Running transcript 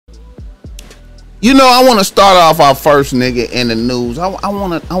I want to start off our first nigga in the news. I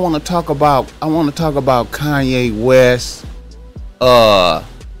want to talk about Kanye West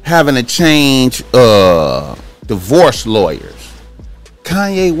having to change divorce lawyers.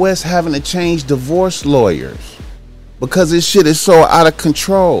 Kanye West having to change divorce lawyers because this shit is so out of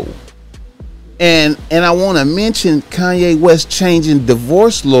control. And I want to mention Kanye West changing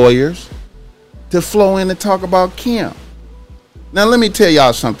divorce lawyers to flow in and talk about Kim. Now let me tell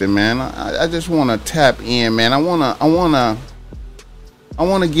y'all something, man. I just want to tap in, man. I want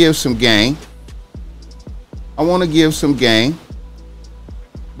to give some game. I want to give some game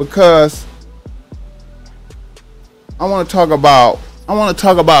because I want to talk about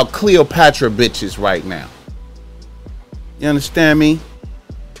Cleopatra bitches right now. You understand me?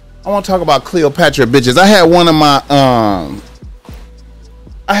 I want to talk about Cleopatra bitches. I had one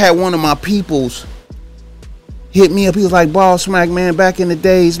of my peoples hit me up. He was like, Ball Smack, man, back in the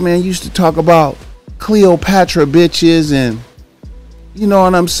days, man, used to talk about Cleopatra bitches and you know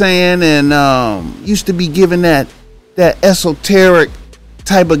what I'm saying, and used to be given that esoteric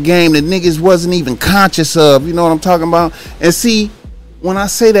type of game that niggas wasn't even conscious of, you know what I'm talking about? And see, when I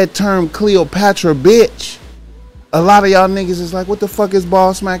say that term Cleopatra bitch, a lot of y'all niggas is like, what the fuck is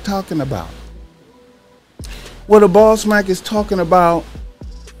Ball Smack talking about? Well, the Ball Smack is talking about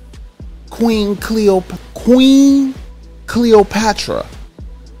Queen Cleopatra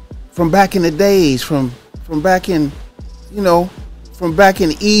from back in the days, from back in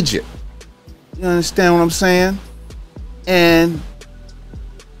Egypt. You understand what I'm saying? And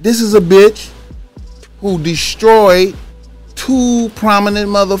this is a bitch who destroyed two prominent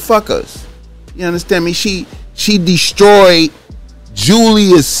motherfuckers. You understand me? She destroyed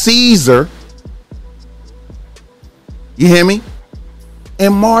Julius Caesar. You hear me?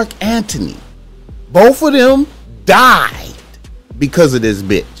 And Mark Antony. Both of them died because of this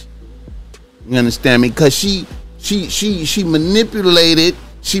bitch. You understand me? Because she manipulated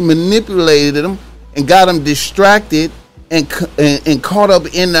them and got them distracted and caught up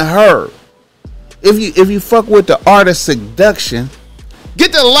into her. If you fuck with the art of seduction,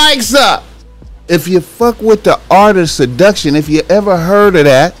 get the likes up. If you fuck with the art of seduction, if you ever heard of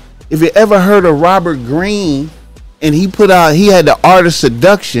that, if you ever heard of Robert Greene, and he had the art of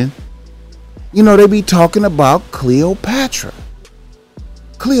seduction, you know, they be talking about Cleopatra.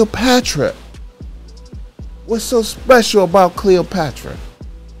 Cleopatra. What's so special about Cleopatra?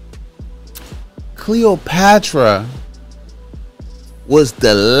 Cleopatra was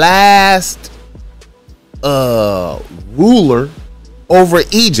the last ruler over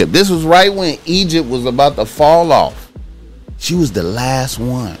Egypt. This was right when Egypt was about to fall off. She was the last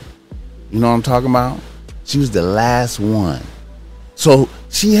one. You know what I'm talking about? She was the last one. So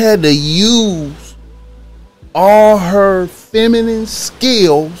she had to use all her feminine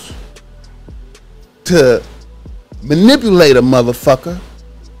skills to manipulate a motherfucker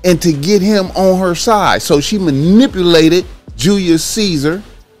and to get him on her side. So she manipulated Julius Caesar,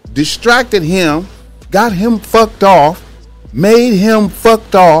 distracted him, got him fucked off, made him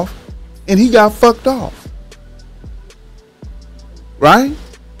fucked off, and he got fucked off. Right?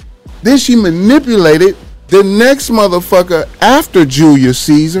 Then she manipulated the next motherfucker after Julius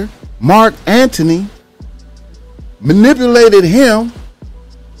Caesar, Mark Antony, manipulated him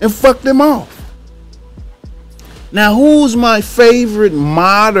and fucked him off. Now, who's my favorite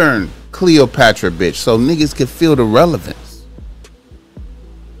modern Cleopatra bitch so niggas can feel the relevance?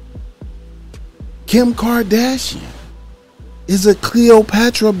 Kim Kardashian is a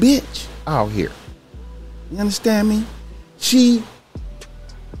Cleopatra bitch out here. You understand me? She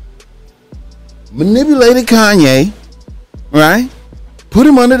manipulated Kanye, right? Put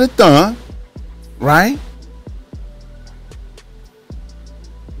him under the thumb, right?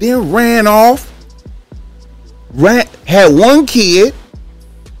 Then ran off, had one kid,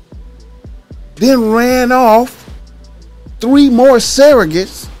 then ran off 3 more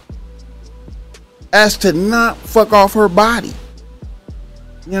surrogates as to not fuck off her body.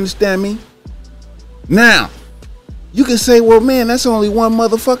 You understand me? Now, you can say, well, man, that's only one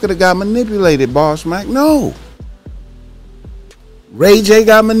motherfucker that got manipulated, Boss Mac. No. Ray J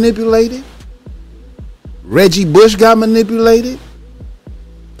got manipulated. Reggie Bush got manipulated.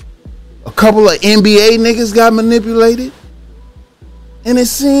 A couple of NBA niggas got manipulated. And it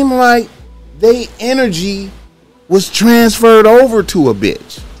seemed like their energy was transferred over to a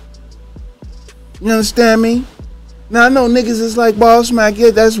bitch. You understand me? Now, I know niggas is like, Boss Mac, yeah,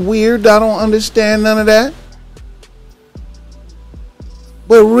 that's weird. I don't understand none of that.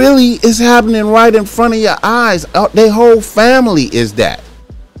 But really, it's happening right in front of your eyes. Their whole family is that.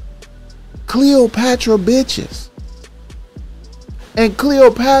 Cleopatra bitches. And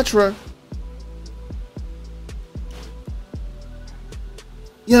Cleopatra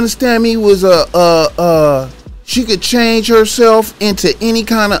You understand me? Was she could change herself into any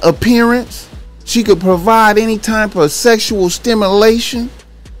kind of appearance. She could provide any type of sexual stimulation,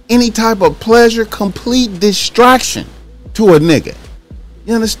 any type of pleasure, complete distraction to a nigga.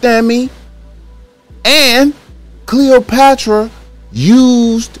 You understand me? And Cleopatra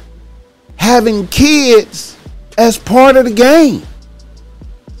used having kids as part of the game.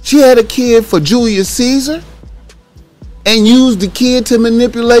 She had a kid for Julius Caesar and used the kid to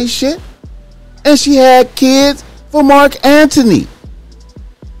manipulate shit. And she had kids for Mark Antony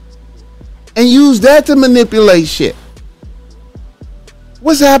and used that to manipulate shit.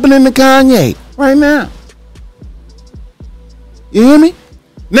 What's happening to Kanye right now? You hear me?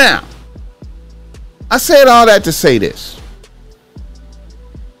 Now, I said all that to say this.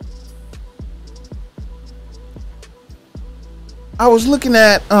 I was looking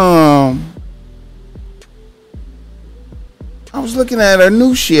at her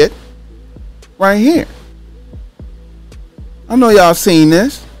new shit right here. I know y'all seen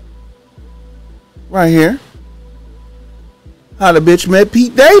this right here. How the bitch met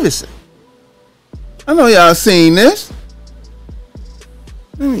Pete Davidson. I know y'all seen this.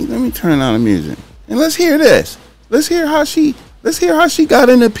 Let me turn on the music and let's hear this. Let's hear how she got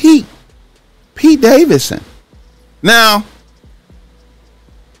into Pete Davidson. Now,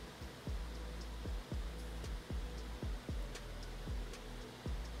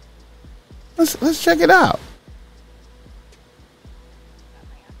 let's check it out.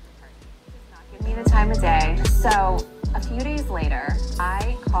 Give me the time of day. So a few days later,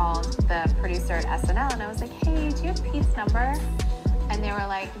 I called the producer at SNL and I was like, hey, do you have Pete's number? And they were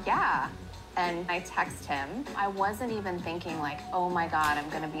like, yeah. And I text him. I wasn't even thinking like, oh my God, I'm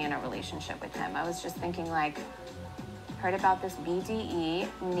gonna be in a relationship with him. I was just thinking like, heard about this BDE,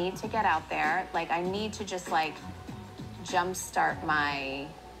 need to get out there. Like I need to just like jumpstart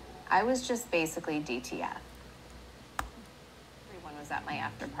I was just basically DTF. Everyone was at my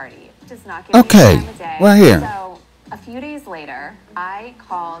after party. Does not give me the time of day. Right here. So a few days later, I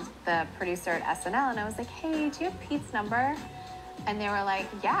called the producer at SNL and I was like, hey, do you have Pete's number? And they were like,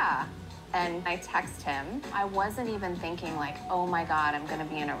 yeah. And I text him. I wasn't even thinking like, oh my God, I'm gonna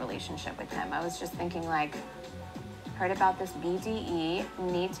be in a relationship with him. I was just thinking like, heard about this BDE,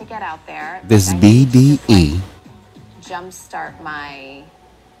 need to get out there. This like, BDE. Jumpstart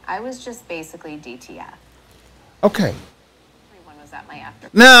I was just basically DTF. Okay. Everyone was at my after.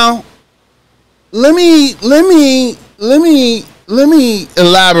 Now, let me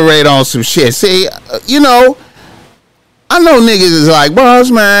elaborate on some shit. See, I know niggas is like,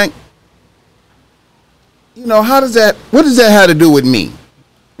 boss man, what does that have to do with me?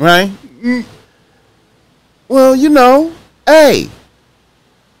 Right? Well, hey,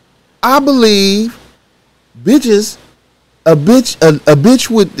 I believe a bitch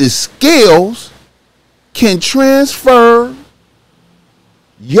with the skills can transfer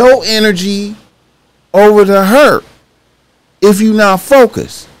your energy over to her if you not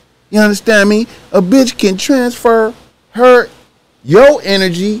focused. You understand me? A bitch can transfer your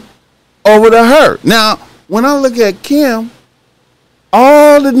energy over to her. Now, when I look at Kim,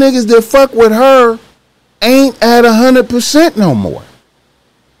 all the niggas that fuck with her ain't at 100% no more.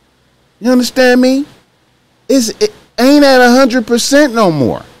 You understand me? It ain't at 100% no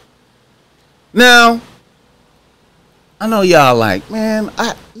more. Now, I know y'all like, man,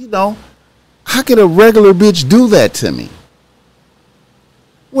 how could a regular bitch do that to me?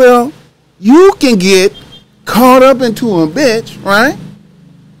 Well, you can get caught up into a bitch, right?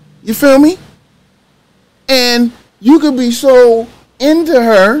 You feel me? And you could be so into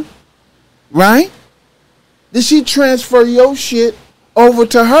her, right? That she transfer your shit over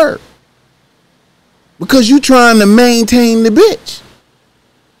to her. Because you trying to maintain the bitch.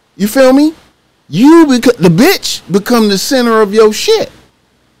 You feel me? The bitch become the center of your shit.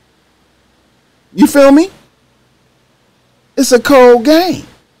 You feel me? It's a cold game.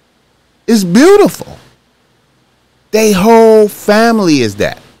 It's beautiful. They whole family is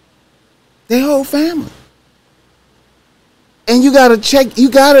that. They whole family. And you gotta check, you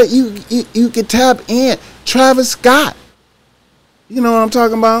can tap in. Travis Scott. You know what I'm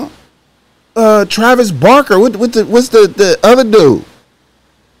talking about? Travis Barker. What's the other dude?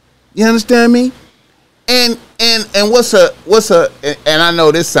 You understand me? And what's a and I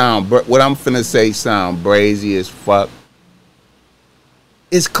know this what I'm finna say sound brazy as fuck.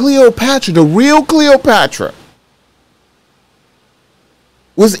 It's Cleopatra, the real Cleopatra.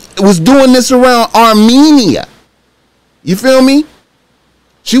 Was doing this around Armenia. You feel me?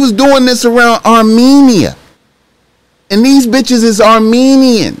 She was doing this around Armenia. And these bitches is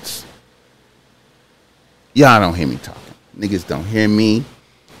Armenians. Y'all don't hear me talking. Niggas don't hear me.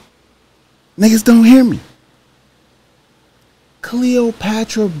 Niggas don't hear me.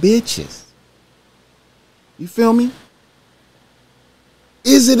 Cleopatra bitches. You feel me?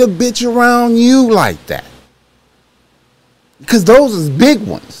 Is it a bitch around you like that? Because those is big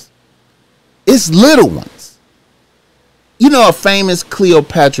ones. It's little ones. You know, a famous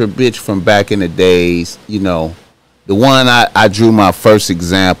Cleopatra bitch from back in the days, you know, the one I drew my first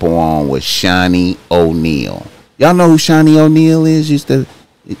example on was Shaunie O'Neal. Y'all know who Shaunie O'Neal is? Used to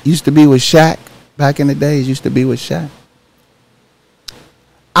be with Shaq back in the days. Used to be with Shaq.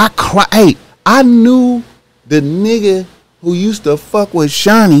 I knew the nigga who used to fuck with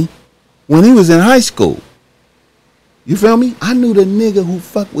Shaunie when he was in high school. You feel me? I knew the nigga who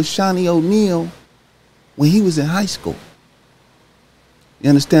fucked with Shaunie O'Neal when he was in high school. You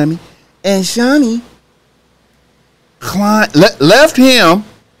understand me? And Shaunie left him,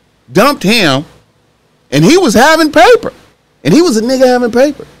 dumped him, and he was having paper. And he was a nigga having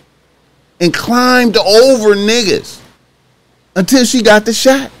paper. And climbed over niggas until she got the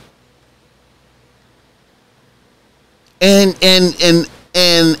shot. And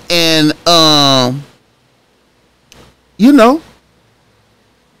you know,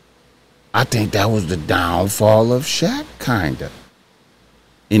 I think that was the downfall of Shaq, kinda.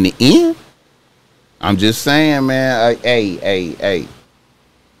 In the end, I'm just saying, man. Hey,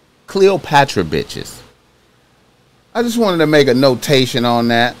 Cleopatra bitches. I just wanted to make a notation on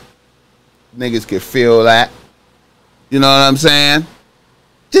that. Niggas could feel that. You know what I'm saying?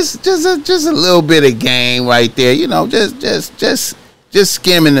 Just a little bit of game right there. You know, just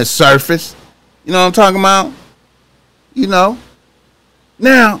skimming the surface. You know what I'm talking about? You know.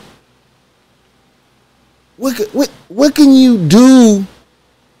 Now, what can you do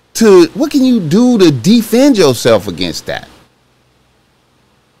to defend yourself against that?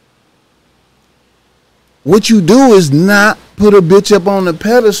 What you do is not put a bitch up on the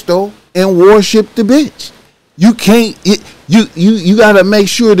pedestal and worship the bitch. You can't. You gotta make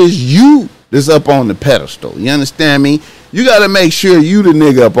sure there's you that's up on the pedestal. You understand me? You gotta make sure you the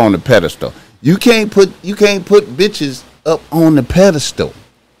nigga up on the pedestal. You can't put bitches up on the pedestal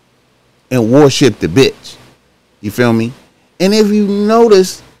and worship the bitch. You feel me? And if you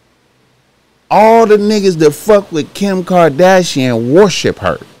notice, all the niggas that fuck with Kim Kardashian worship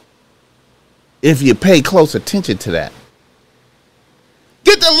her. If you pay close attention to that.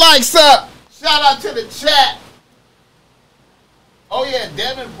 Get the likes up. Shout out to the chat. Oh yeah,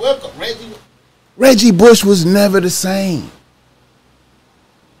 Devin Booker, Reggie Bush was never the same.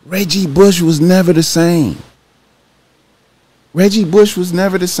 Reggie Bush was never the same. Reggie Bush was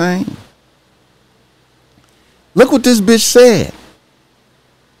never the same. Look what this bitch said.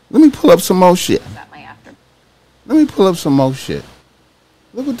 Let me pull up some more shit. Let me pull up some more shit.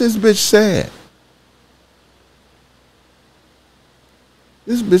 Look what this bitch said.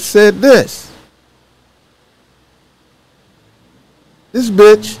 This bitch said this. This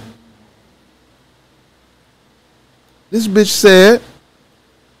bitch said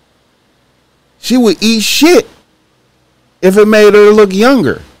she would eat shit if it made her look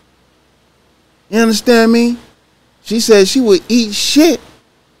younger. You understand me? She said she would eat shit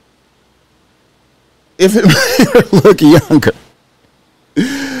if it made her look younger.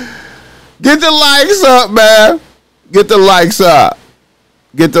 Get the likes up, man. Get the likes up.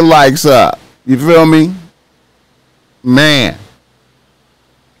 Get the likes up. You feel me? Man.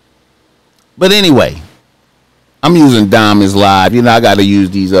 But anyway, I'm using Diamonds Live. You know, I got to use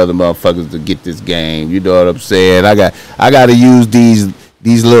these other motherfuckers to get this game. You know what I'm saying? I got to use these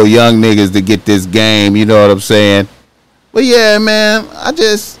little young niggas to get this game. You know what I'm saying? But yeah, man, I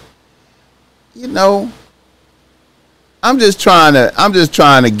just, you know, I'm just trying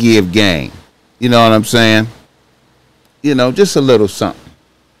to give game. You know what I'm saying? You know, just a little something.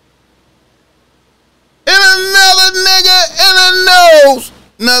 And another nigga in the nose.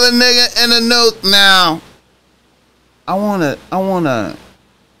 Another nigga in the nose. Now, I wanna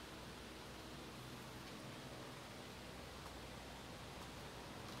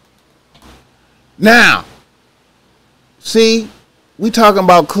now, see, we talking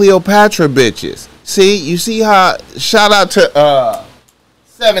about Cleopatra bitches. See, you see how, shout out to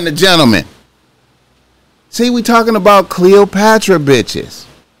Seven the Gentleman. See, we talking about Cleopatra bitches.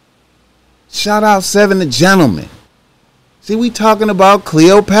 Shout out Seven the Gentleman. See, we talking about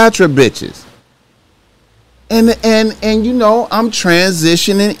Cleopatra bitches. And you know, I'm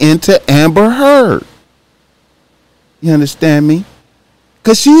transitioning into Amber Heard. You understand me?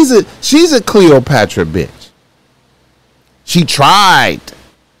 Cause she's a Cleopatra bitch. She tried.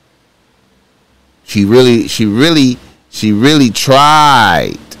 She really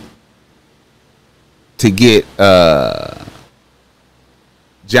tried to get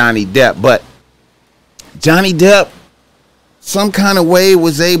Johnny Depp, but Johnny Depp, some kind of way,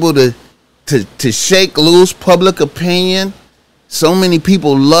 was able to shake loose public opinion. So many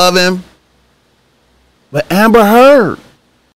people love him. But Amber Heard,